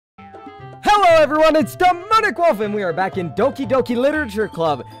everyone, it's DemoonicWolf, and we are back in Doki Doki Literature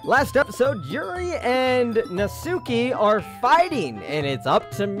Club. Last episode, Yuri and Natsuki are fighting, and it's up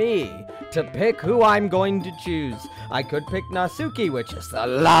to me to pick who I'm going to choose. I could pick Natsuki, which is the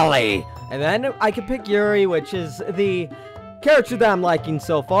lolly, and then I could pick Yuri, which is the character that I'm liking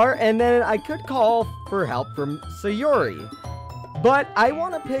so far, and then I could call for help from Sayuri. But I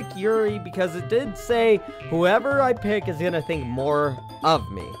want to pick Yuri because it did say whoever I pick is going to think more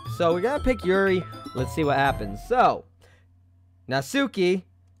of me. So we got to pick Yuri. Let's see what happens. So, Natsuki,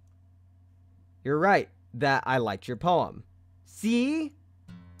 you're right that I liked your poem. See?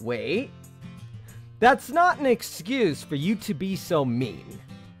 Wait. That's not an excuse for you to be so mean.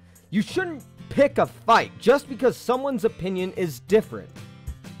 You shouldn't pick a fight just because someone's opinion is different.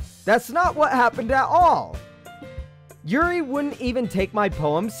 That's not what happened at all. Yuri wouldn't even take my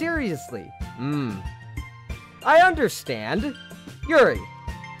poem seriously. I understand. Yuri.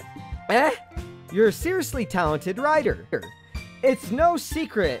 You're a seriously talented writer. It's no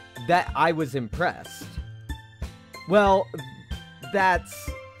secret that I was impressed. Well,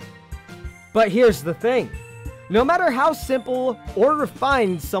 But here's the thing. No matter how simple or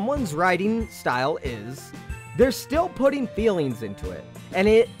refined someone's writing style is, they're still putting feelings into it, and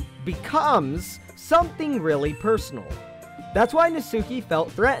it becomes something really personal. That's why Natsuki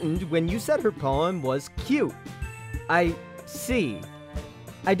felt threatened when you said her poem was cute. I see.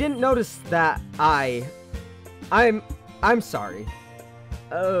 I didn't notice that I'm sorry.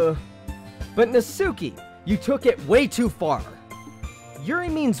 But Natsuki, you took it way too far. Yuri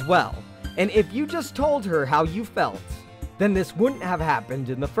means well, and if you just told her how you felt, then this wouldn't have happened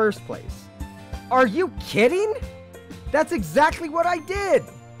in the first place. Are you kidding? That's exactly what I did.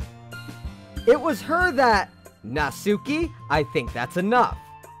 It was her that... Natsuki, I think that's enough.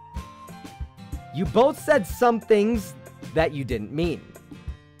 You both said some things that you didn't mean.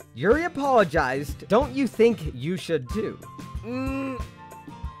 Yuri apologized. Don't you think you should too?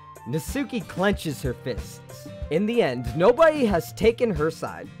 Natsuki clenches her fists. In the end, nobody has taken her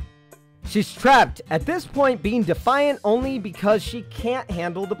side. She's trapped, at this point being defiant only because she can't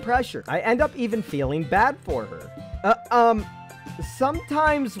handle the pressure. I end up even feeling bad for her.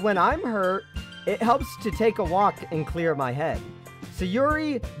 Sometimes when I'm hurt, it helps to take a walk and clear my head. So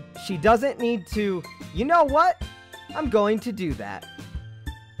Yuri, she doesn't need to... You know what? I'm going to do that.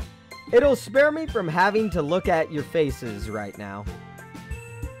 It'll spare me from having to look at your faces right now.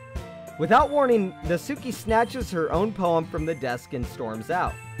 Without warning, Natsuki snatches her own poem from the desk and storms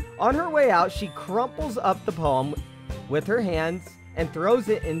out. On her way out, she crumples up the poem with her hands and throws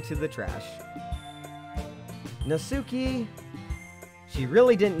it into the trash. Natsuki, she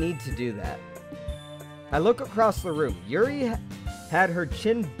really didn't need to do that. I look across the room. Yuri had her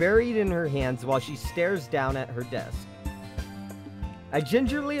chin buried in her hands while she stares down at her desk. I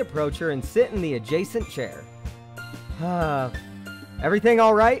gingerly approach her and sit in the adjacent chair. Everything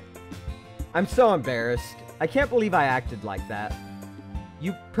all right? I'm so embarrassed. I can't believe I acted like that.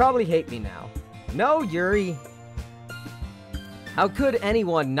 You probably hate me now. No, Yuri. How could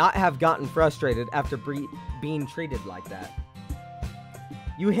anyone not have gotten frustrated after being treated like that?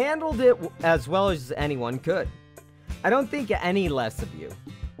 You handled it as well as anyone could. I don't think any less of you.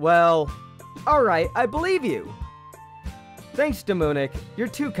 Well, alright, I believe you. Thanks, Demonic. You're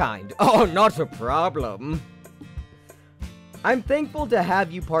too kind. Oh, not a problem. I'm thankful to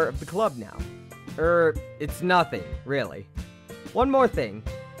have you part of the club now. It's nothing, really. One more thing.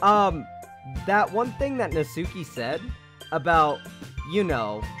 That one thing that Natsuki said about, you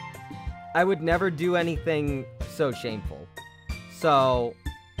know, I would never do anything so shameful. So...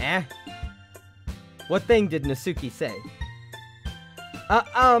 What thing did Natsuki say?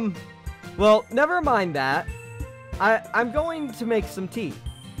 Well, never mind that. I'm going to make some tea.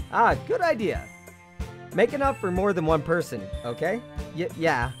 Good idea. Make enough for more than one person, okay?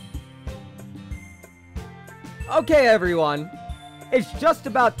 Yeah. Okay, everyone. It's just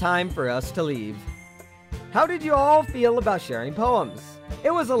about time for us to leave. How did you all feel about sharing poems?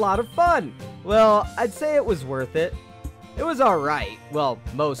 It was a lot of fun. Well, I'd say it was worth it. It was alright. Well,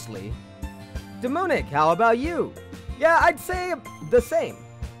 mostly. Demonic, how about you? Yeah, I'd say the same.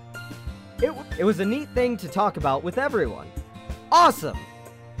 It was a neat thing to talk about with everyone. Awesome!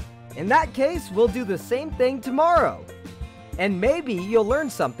 In that case, we'll do the same thing tomorrow. And maybe you'll learn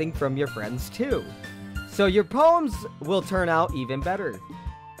something from your friends too. So your poems will turn out even better.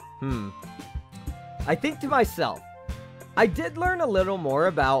 I think to myself, I did learn a little more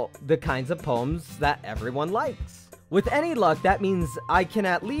about the kinds of poems that everyone likes. With any luck, that means I can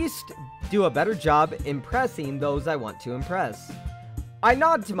at least do a better job impressing those I want to impress. I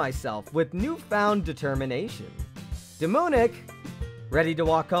nod to myself with newfound determination. Demonic, ready to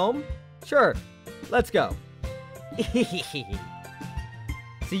walk home? Sure, Let's go.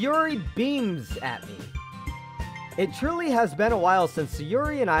 Sayuri beams at me. It truly has been a while since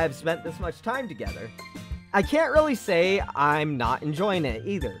Yuri and I have spent this much time together. I can't really say I'm not enjoying it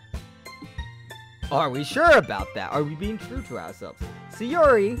either. Are we sure about that? Are we being true to ourselves?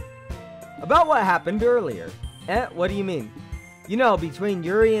 Sayuri, about what happened earlier. What do you mean? You know, between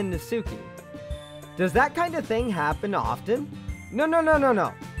Yuri and Natsuki. Does that kind of thing happen often?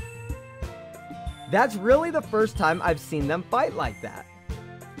 No. That's really the first time I've seen them fight like that.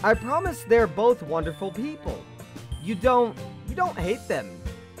 I promise they're both wonderful people. You don't hate them,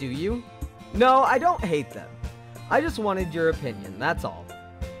 do you? No, I don't hate them. I just wanted your opinion, that's all.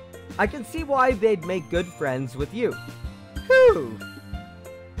 I can see why they'd make good friends with you. Whew.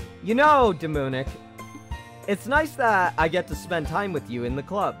 You know, Demonic, it's nice that I get to spend time with you in the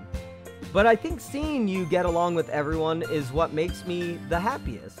club. But I think seeing you get along with everyone is what makes me the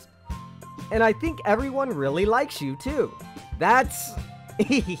happiest. And I think everyone really likes you, too. That's...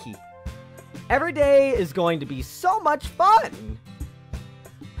 Every day is going to be so much fun!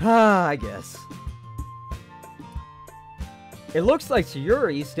 I guess. It looks like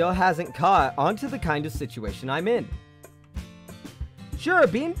Sayuri still hasn't caught onto the kind of situation I'm in. Sure,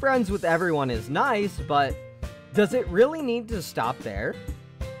 being friends with everyone is nice, but does it really need to stop there?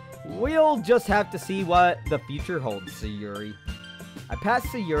 We'll just have to see what the future holds, Sayuri. I pat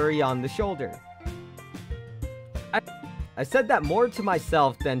Sayuri on the shoulder. I said that more to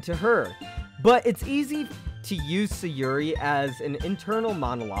myself than to her, but it's easy to use Sayuri as an internal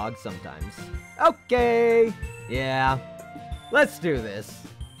monologue sometimes. Okay, yeah, let's do this.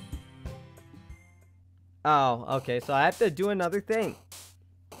 Oh, okay, so I have to do another thing.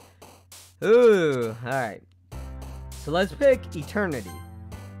 Ooh, alright. So let's pick Eternity.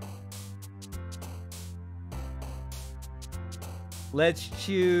 Let's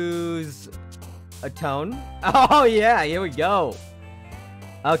choose a tone. Oh yeah, here we go.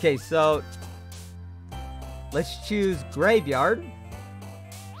 Okay, so let's choose Graveyard.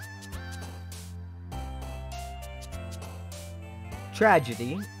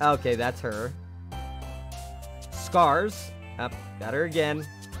 Tragedy. Okay, that's her. Scars. Up, got her again.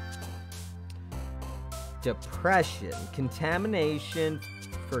 Depression. Contamination.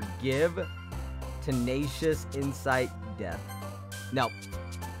 Forgive. Tenacious. Insight. Death. Nope.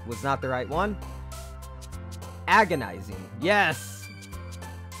 Was not the right one. Agonizing. Yes.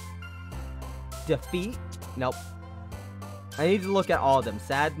 Defeat. Nope. I need to look at all of them.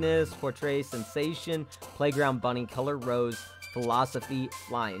 Sadness, portray, sensation, playground bunny, color rose, philosophy,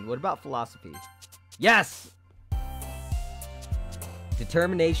 flying. What about philosophy? Yes!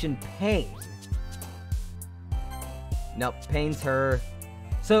 Determination, pain. Nope, pain's her.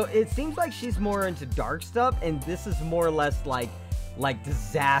 So it seems like she's more into dark stuff, and this is more or less like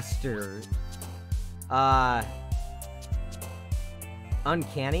disaster.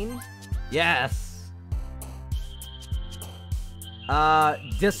 Uncanny? Yes.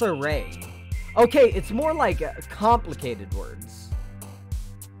 Disarray. Okay, it's more like complicated words.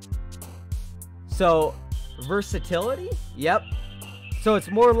 So, versatility? Yep. So it's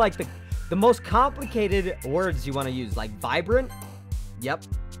more like the most complicated words you want to use, like vibrant? Yep.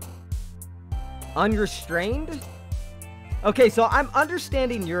 Unrestrained? Okay, so I'm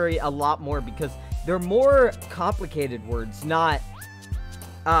understanding Yuri a lot more because they're more complicated words, not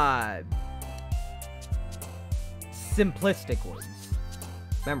simplistic words.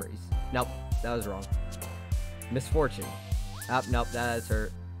 Memories. Nope, that was wrong. Misfortune. Nope, that is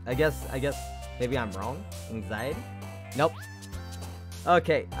her. I guess maybe I'm wrong. Anxiety? Nope.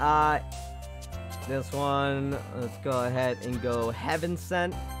 Okay, this one, let's go ahead and go Heaven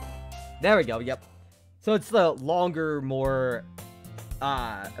Sent. There we go, yep. So it's the longer, more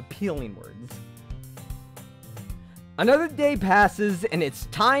appealing words. Another day passes, and it's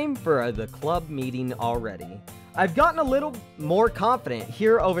time for the club meeting already. I've gotten a little more confident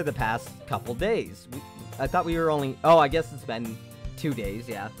here over the past couple days. I thought we were only... Oh, I guess it's been 2 days,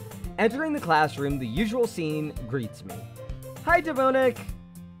 yeah. Entering the classroom, the usual scene greets me. Hi, Demonic.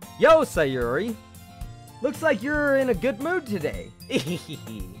 Yo, Sayuri. Looks like you're in a good mood today.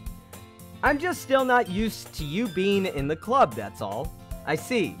 I'm just still not used to you being in the club, that's all. I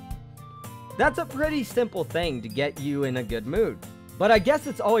see. That's a pretty simple thing to get you in a good mood. But I guess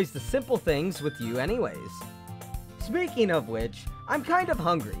it's always the simple things with you anyways. Speaking of which, I'm kind of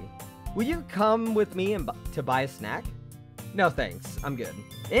hungry. Will you come with me to buy a snack? No thanks, I'm good.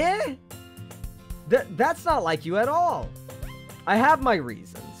 Eh? That's not like you at all. I have my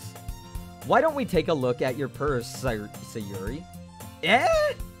reasons. Why don't we take a look at your purse, Sayuri?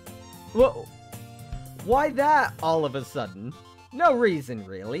 Eh? Well, why that all of a sudden? No reason,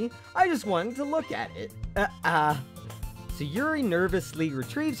 really. I just wanted to look at it. So Yuri nervously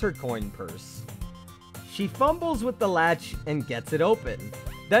retrieves her coin purse. She fumbles with the latch and gets it open.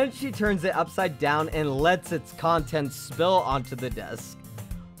 Then she turns it upside down and lets its contents spill onto the desk.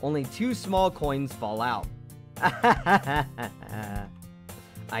 Only 2 small coins fall out. I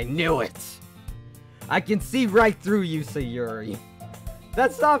knew it! I can see right through you, Sayuri.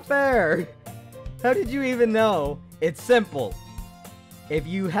 That's not fair! How did you even know? It's simple. If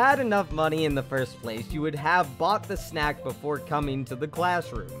you had enough money in the first place, you would have bought the snack before coming to the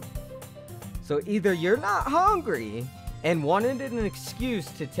classroom. So either you're not hungry and wanted an excuse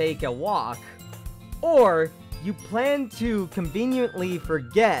to take a walk, or you plan to conveniently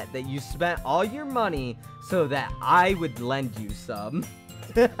forget that you spent all your money so that I would lend you some.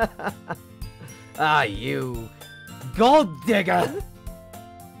 Ah, you gold digger!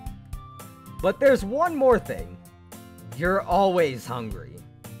 But there's one more thing. You're always hungry.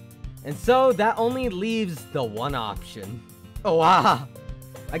 And so that only leaves the one option. Oh, I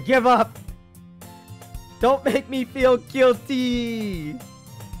give up! Don't make me feel guilty!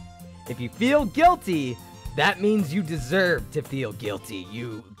 If you feel guilty, that means you deserve to feel guilty,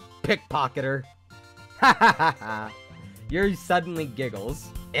 you pickpocketer. Ha ha ha ha. Yuri suddenly giggles.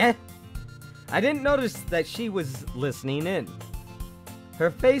 Eh? I didn't notice that she was listening in. Her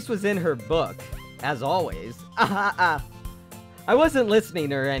face was in her book, as always. I wasn't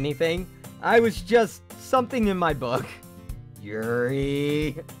listening or anything. I was just something in my book.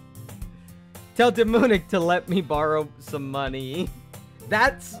 Yuri. Tell Demoonik to let me borrow some money.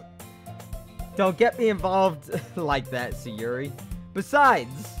 That's... Don't get me involved like that, Sayuri.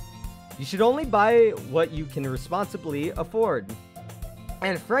 Besides, you should only buy what you can responsibly afford.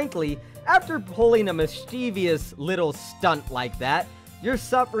 And frankly, after pulling a mischievous little stunt like that, your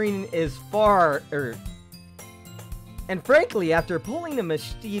suffering is far... And frankly, after pulling a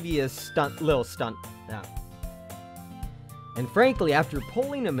mischievous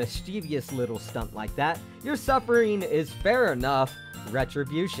little stunt like that, your suffering is fair enough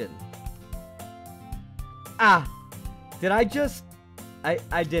retribution. Did I just...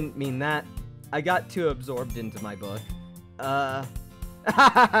 I didn't mean that. I got too absorbed into my book. I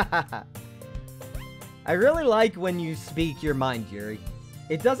really like when you speak your mind, Yuri.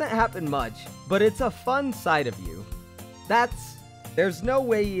 It doesn't happen much, but it's a fun side of you. There's no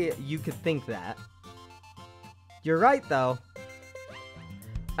way you could think that. You're right, though.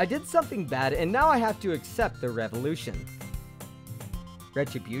 I did something bad, and now I have to accept the revolution.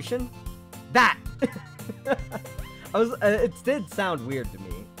 Retribution? That! It did sound weird to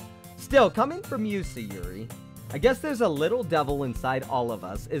me. Still, coming from you, Sayuri, I guess there's a little devil inside all of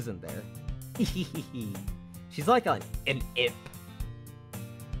us, isn't there? She's like an imp.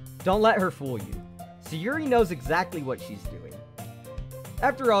 Don't let her fool you. Sayuri knows exactly what she's doing.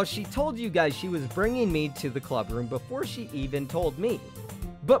 After all, she told you guys she was bringing me to the club room before she even told me.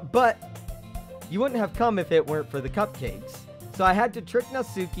 But, you wouldn't have come if it weren't for the cupcakes. So I had to trick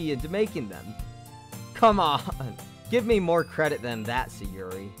Natsuki into making them. Come on, give me more credit than that,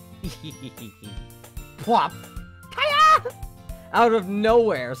 Sayuri. Plop! Kaya! Out of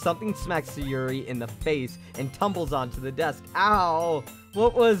nowhere, something smacks Sayuri in the face and tumbles onto the desk. Ow!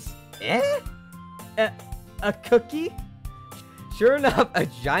 What was... A cookie? Sure enough, a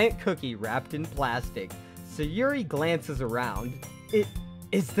giant cookie wrapped in plastic. Sayuri glances around.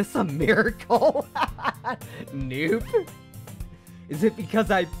 Is this a miracle? Nope. Is it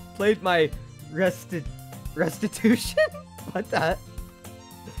because I played my restitution? What the?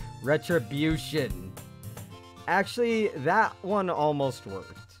 Retribution. Actually, that one almost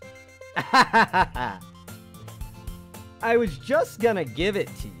worked. I was just gonna give it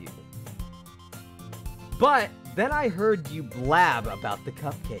to you. But then I heard you blab about the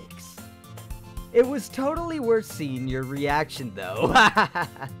cupcakes. It was totally worth seeing your reaction, though.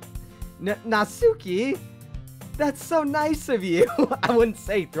 Natsuki, that's so nice of you. I wouldn't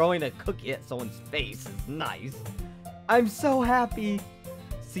say throwing a cookie at someone's face is nice. I'm so happy.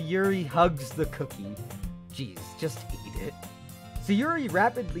 Sayuri hugs the cookie. Jeez, just eat it. Sayuri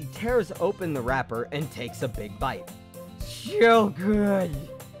rapidly tears open the wrapper and takes a big bite. So good.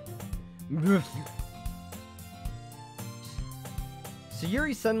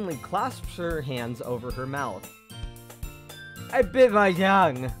 Sayuri suddenly clasps her hands over her mouth. I bit my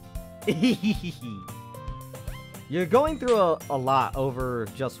tongue. You're going through a lot over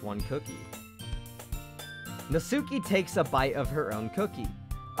just one cookie. Natsuki takes a bite of her own cookie.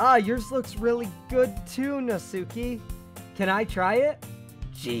 Ah, yours looks really good too, Natsuki. Can I try it?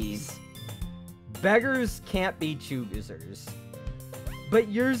 Jeez. Beggars can't be choosers. But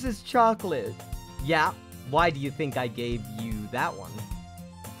yours is chocolate. Yeah, Why do you think I gave you that one?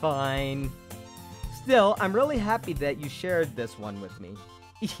 Fine. Still, I'm really happy that you shared this one with me.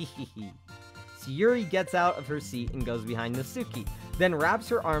 So Yuri gets out of her seat and goes behind Natsuki, then wraps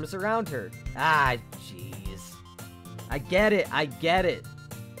her arms around her. Ah, jeez. I get it.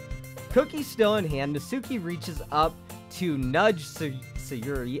 Cookie still in hand, Natsuki reaches up to nudge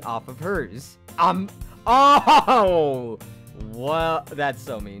Sayuri off of hers. Oh! Well, that's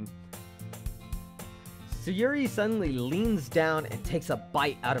so mean. Sayuri suddenly leans down and takes a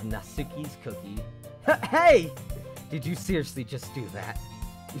bite out of Natsuki's cookie. Hey! Did you seriously just do that?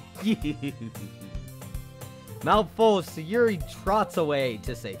 Mouthful, Sayuri trots away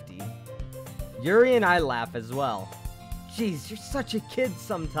to safety. Yuri and I laugh as well. Jeez, you're such a kid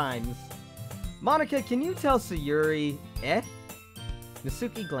sometimes. Monika, can you tell Sayuri, eh?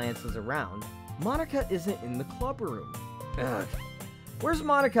 Natsuki glances around. Monika isn't in the club room. Ugh. Where's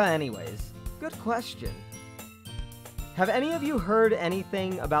Monika anyways? Good question. Have any of you heard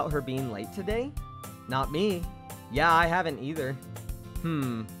anything about her being late today? Not me. Yeah, I haven't either.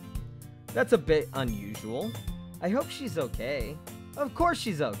 That's a bit unusual. I hope she's okay. Of course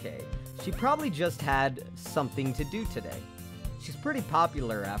she's okay. She probably just had something to do today. She's pretty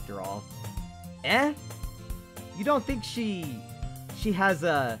popular after all. Eh? You don't think she has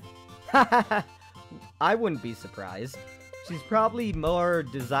a... I wouldn't be surprised. She's probably more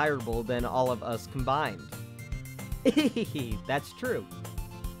desirable than all of us combined. That's true.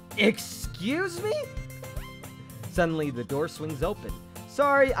 Excuse me? Suddenly the door swings open.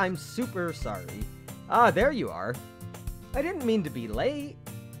 Sorry, I'm super sorry. Ah, there you are. I didn't mean to be late.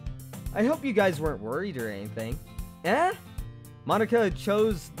 I hope you guys weren't worried or anything. Eh? Monika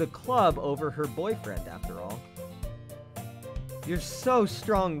chose the club over her boyfriend after all. You're so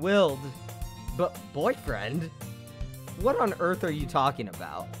strong-willed. But boyfriend? What on earth are you talking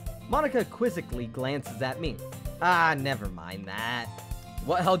about? Monika quizzically glances at me. Ah, never mind that.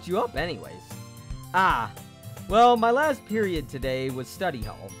 What held you up anyways? Ah, well, my last period today was study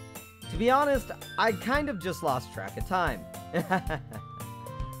hall. To be honest, I kind of just lost track of time.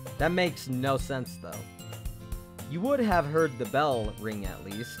 That makes no sense though. You would have heard the bell ring at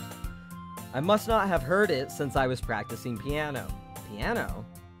least. I must not have heard it since I was practicing piano. Piano?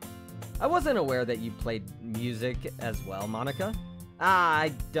 I wasn't aware that you played music as well, Monika.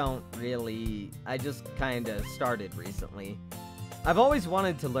 I don't really. I just kinda started recently. I've always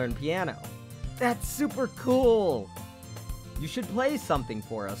wanted to learn piano. That's super cool! You should play something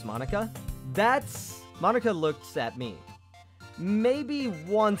for us, Monika. Monika looks at me. Maybe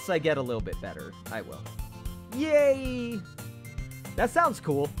once I get a little bit better, I will. Yay! That sounds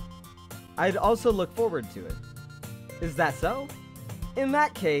cool. I'd also look forward to it. Is that so? In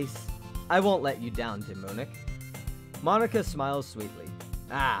that case, I won't let you down, Demonic. Monika smiles sweetly.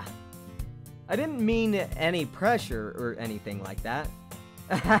 Ah, I didn't mean any pressure or anything like that.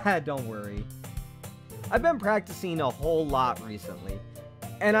 Don't worry. I've been practicing a whole lot recently,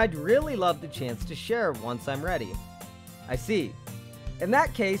 and I'd really love the chance to share once I'm ready. I see. In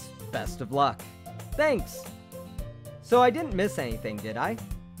that case, best of luck. Thanks. So I didn't miss anything, did I?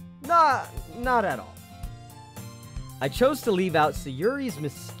 Not at all. I chose to leave out Sayuri's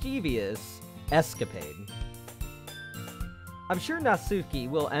mischievous escapade. I'm sure Natsuki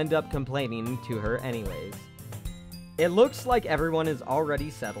will end up complaining to her anyways. It looks like everyone is already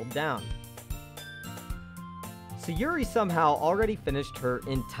settled down. Sayuri somehow already finished her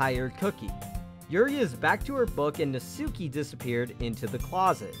entire cookie. Yuri is back to her book and Natsuki disappeared into the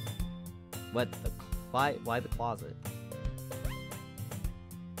closet. Why the closet?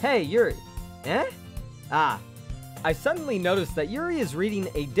 Hey, Yuri. Eh? Ah, I suddenly noticed that Yuri is reading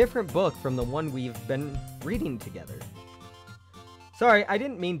a different book from the one we've been reading together. Sorry, I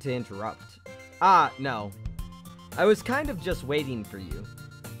didn't mean to interrupt. Ah, no. I was kind of just waiting for you.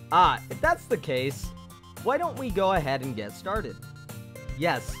 Ah, if that's the case, why don't we go ahead and get started?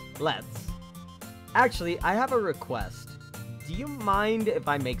 Yes, let's. Actually, I have a request. Do you mind if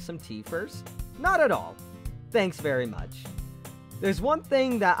I make some tea first? Not at all. Thanks very much. There's one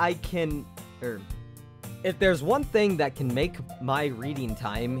thing that if there's one thing that can make my reading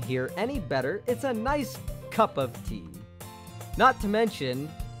time here any better, it's a nice cup of tea. Not to mention,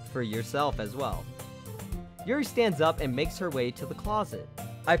 for yourself as well. Yuri stands up and makes her way to the closet.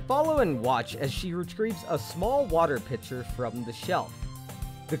 I follow and watch as she retrieves a small water pitcher from the shelf.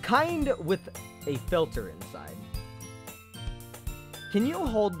 The kind with a filter inside. Can you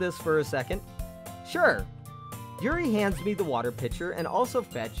hold this for a second? Sure. Yuri hands me the water pitcher and also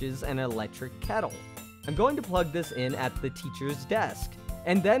fetches an electric kettle. I'm going to plug this in at the teacher's desk,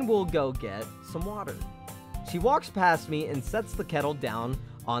 and then we'll go get some water. She walks past me and sets the kettle down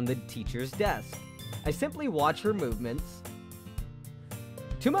on the teacher's desk. I simply watch her movements.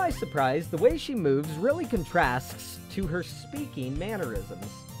 To my surprise, the way she moves really contrasts to her speaking mannerisms.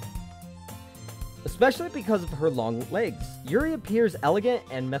 Especially because of her long legs. Yuri appears elegant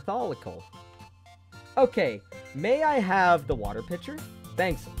and methodical. Okay, may I have the water pitcher?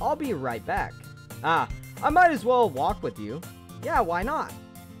 Thanks, I'll be right back. Ah, I might as well walk with you. Yeah, why not?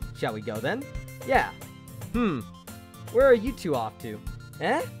 Shall we go then? Yeah. Where are you two off to?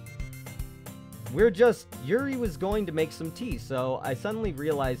 Eh? Yuri was going to make some tea, so I suddenly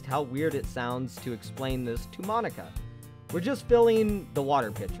realized how weird it sounds to explain this to Monika. We're just filling the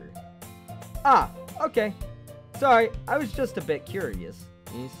water pitcher. Ah, okay. Sorry, I was just a bit curious.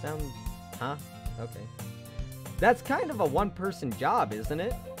 You sound... Huh? Okay. That's kind of a one-person job, isn't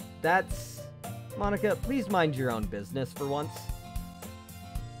it? That's... Monika, please mind your own business for once.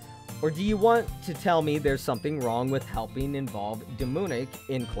 Or do you want to tell me there's something wrong with helping involve Demoonik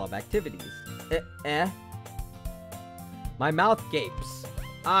in club activities? My mouth gapes.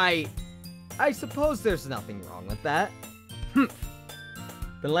 I suppose there's nothing wrong with that. Then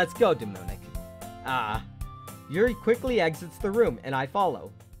let's go, Demoonik. Yuri quickly exits the room, and I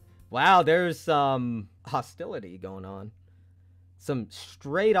follow. Wow, there's some hostility going on. Some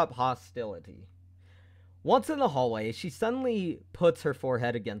straight-up hostility. Once in the hallway, she suddenly puts her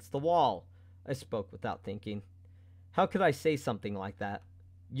forehead against the wall. I spoke without thinking. How could I say something like that?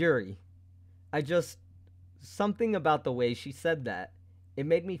 Yuri. Something about the way she said that. It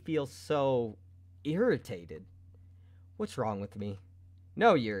made me feel so irritated. What's wrong with me?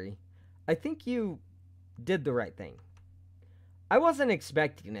 No, Yuri. I think you did the right thing. I wasn't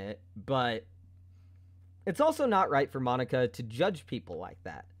expecting it, but it's also not right for Monika to judge people like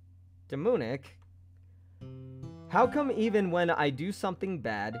that. Demoonik, how come even when I do something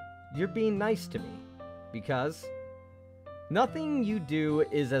bad, you're being nice to me? Because nothing you do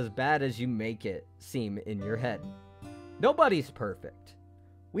is as bad as you make it seem in your head. Nobody's perfect.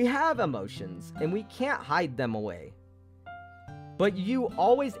 We have emotions, and we can't hide them away. But you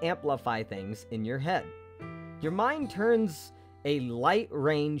always amplify things in your head. Your mind turns a light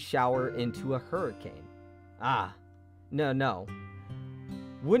rain shower into a hurricane. No.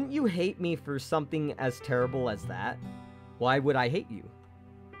 Wouldn't you hate me for something as terrible as that? Why would I hate you?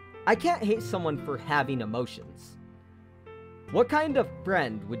 I can't hate someone for having emotions. What kind of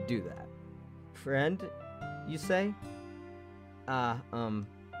friend would do that? Friend, you say?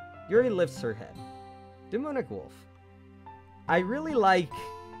 Yuri lifts her head. DemoonicWolf, I really like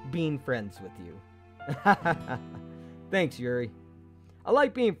being friends with you. Thanks, Yuri. I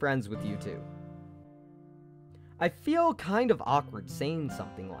like being friends with you too. I feel kind of awkward saying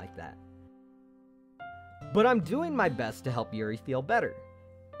something like that. But I'm doing my best to help Yuri feel better.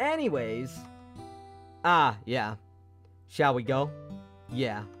 Anyways... yeah. Shall we go?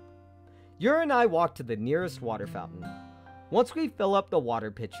 Yeah. Yuri and I walk to the nearest water fountain. Once we fill up the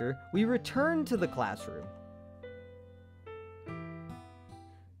water pitcher, we return to the classroom.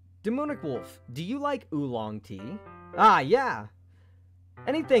 DemoonicWolf, do you like oolong tea? Yeah.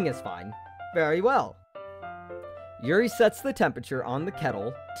 Anything is fine. Very well. Yuri sets the temperature on the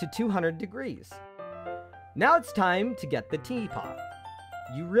kettle to 200 degrees. Now it's time to get the teapot.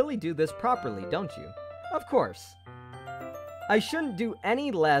 You really do this properly, don't you? Of course. I shouldn't do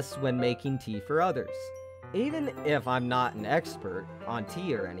any less when making tea for others, even if I'm not an expert on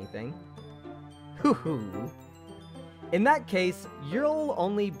tea or anything. Hoo-hoo. In that case, you'll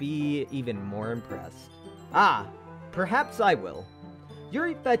only be even more impressed. Perhaps I will.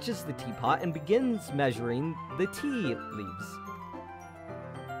 Yuri fetches the teapot and begins measuring the tea leaves.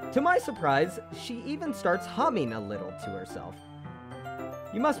 To my surprise, she even starts humming a little to herself.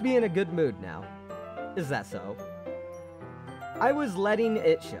 You must be in a good mood now. Is that so? I was letting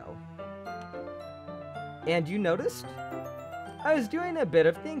it show. And you noticed? I was doing a bit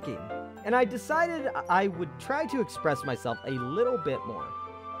of thinking, and I decided I would try to express myself a little bit more.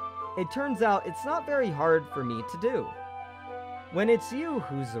 It turns out it's not very hard for me to do. When it's you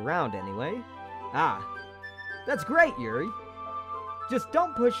who's around anyway. That's great, Yuri. Just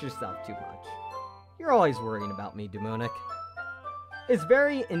don't push yourself too much. You're always worrying about me, Demoonik. It's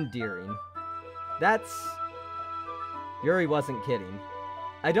very endearing. Yuri wasn't kidding.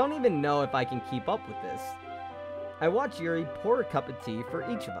 I don't even know if I can keep up with this. I watch Yuri pour a cup of tea for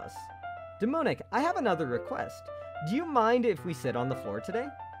each of us. Demoonik, I have another request. Do you mind if we sit on the floor today?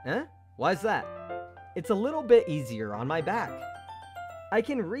 Why's that? It's a little bit easier on my back. I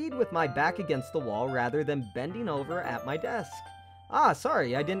can read with my back against the wall rather than bending over at my desk.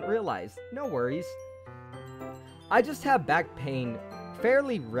 Sorry, I didn't realize. No worries. I just have back pain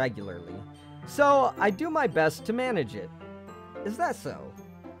fairly regularly, so I do my best to manage it. Is that so?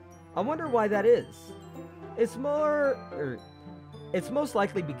 I wonder why that is. It's most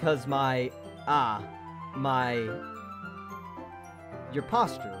likely because your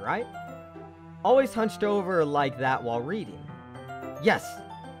posture, right? Always hunched over like that while reading. Yes,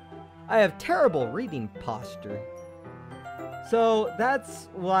 I have terrible reading posture. So that's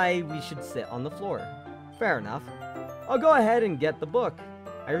why we should sit on the floor. Fair enough. I'll go ahead and get the book.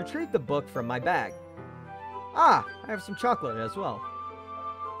 I retrieve the book from my bag. I have some chocolate as well.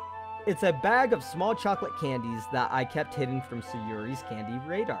 It's a bag of small chocolate candies that I kept hidden from Yuri's candy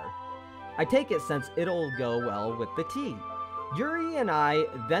radar. I take it since it'll go well with the tea. Yuri and I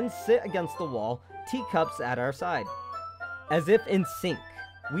then sit against the wall, teacups at our side. As if in sync,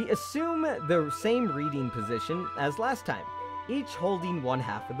 we assume the same reading position as last time, each holding one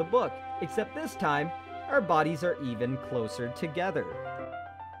half of the book, except this time, our bodies are even closer together.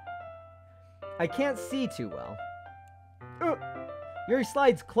 I can't see too well. Yuri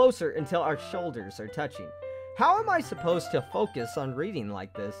slides closer until our shoulders are touching. How am I supposed to focus on reading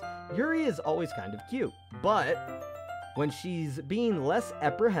like this? Yuri is always kind of cute, but when she's being less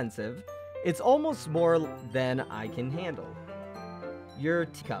apprehensive, it's almost more than I can handle. Your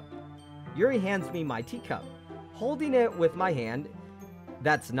teacup. Yuri hands me my teacup. Holding it with my hand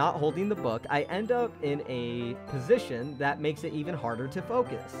that's not holding the book, I end up in a position that makes it even harder to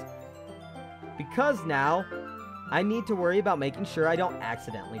focus. Because now, I need to worry about making sure I don't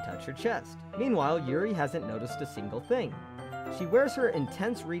accidentally touch her chest. Meanwhile, Yuri hasn't noticed a single thing. She wears her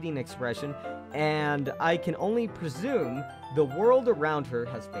intense reading expression, and I can only presume the world around her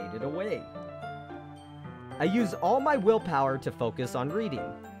has faded away. I use all my willpower to focus on reading.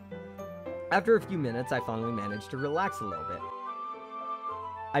 After a few minutes, I finally manage to relax a little bit.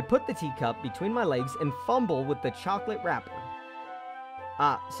 I put the teacup between my legs and fumble with the chocolate wrapper.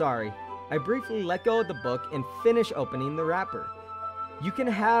 Sorry. I briefly let go of the book and finish opening the wrapper. You can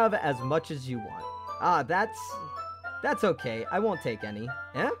have as much as you want. That's okay. I won't take any.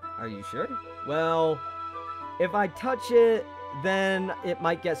 Eh? Are you sure? Well, if I touch it, then it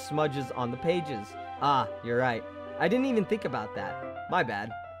might get smudges on the pages. You're right. I didn't even think about that. My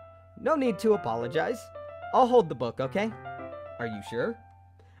bad. No need to apologize. I'll hold the book, okay? Are you sure?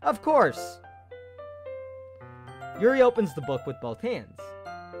 Of course. Yuri opens the book with both hands.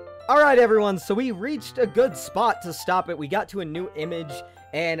 Alright everyone, so we reached a good spot to stop it. We got to a new image,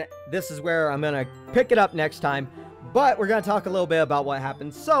 and this is where I'm going to pick it up next time. But we're going to talk a little bit about what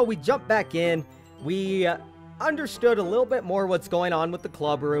happened. So we jumped back in. We understood a little bit more what's going on with the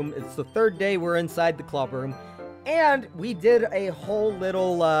club room. It's the third day we're inside the club room. And we did a whole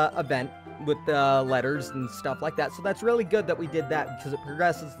little event with letters and stuff like that. So that's really good that we did that because it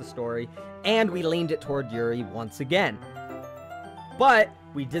progresses the story. And we leaned it toward Yuri once again. But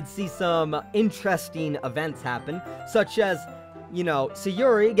we did see some interesting events happen, such as, you know,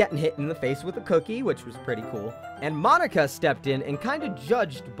 Yuri getting hit in the face with a cookie, which was pretty cool. And Monika stepped in and kind of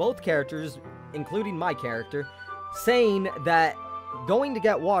judged both characters, including my character, saying that going to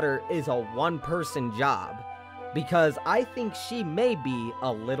get water is a one-person job. Because I think she may be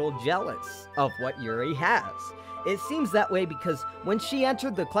a little jealous of what Yuri has. It seems that way because when she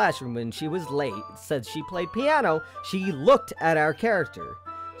entered the classroom when she was late, said she played piano, she looked at our character.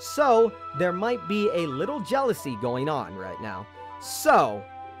 So, there might be a little jealousy going on right now. So,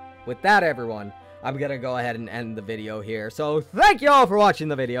 with that everyone, I'm gonna go ahead and end the video here. So, thank you all for watching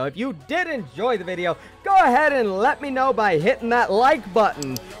the video. If you did enjoy the video, go ahead and let me know by hitting that like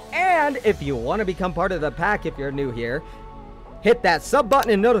button. And if you want to become part of the pack if you're new here, hit that sub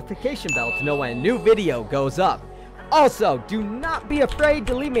button and notification bell to know when a new video goes up. Also, do not be afraid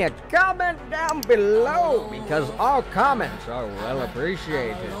to leave me a comment down below, because all comments are well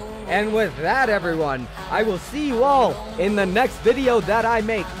appreciated. And with that, everyone, I will see you all in the next video that I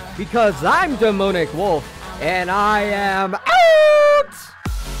make, because I'm DemoonicWolf, and I am out!